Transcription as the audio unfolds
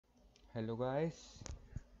Hello guys,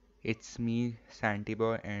 it's me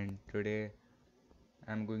Santiboy and today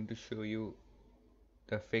I'm going to show you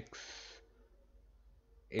the fix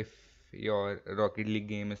if your Rocket League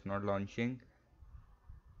game is not launching.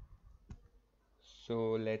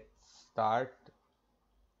 So let's start.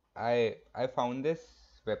 I found this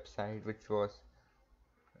website which was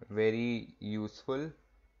very useful.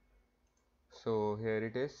 So here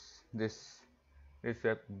it is. This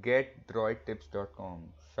web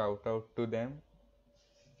getdroidtips.com. Shout out to them.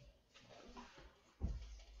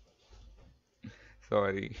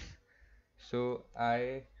 Sorry. So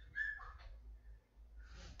I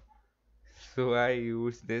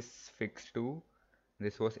use this fix too.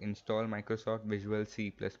 This was install Microsoft Visual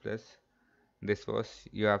C++. This was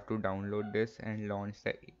you have to download this and launch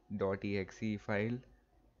the .exe file,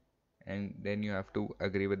 and then you have to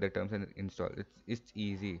agree with the terms and install. It's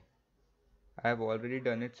easy. I have already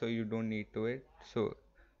done it, so you don't need to it. So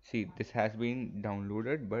see, this has been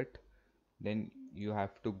downloaded, but then you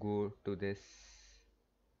have to go to this.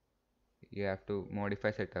 You have to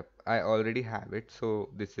modify setup. I already have it, so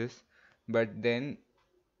this is. But then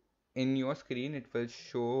in your screen it will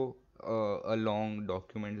show a long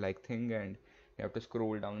document like thing, and you have to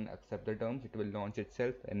scroll down and accept the terms. It will launch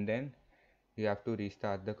itself, and then you have to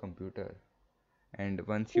restart the computer. And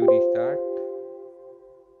once you restart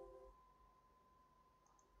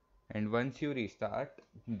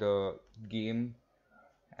the game,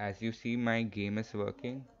 as you see, my game is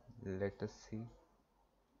working. Let us see.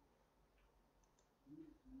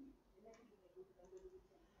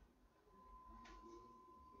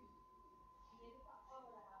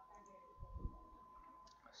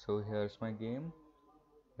 So here's my game,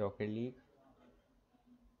 Rocket League.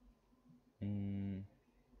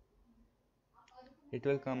 It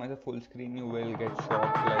will come as a full screen. You will get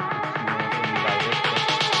shocked like it's not in virus.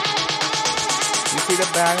 You see the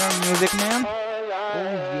background music, man? Oh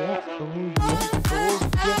yeah, oh yeah, oh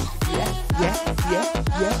yeah, yeah, yeah, yeah,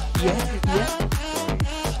 yeah, yeah, yeah.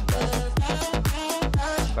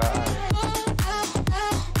 Bye.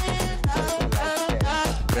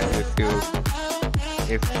 Subscribe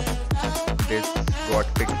if this got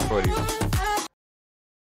fixed for you.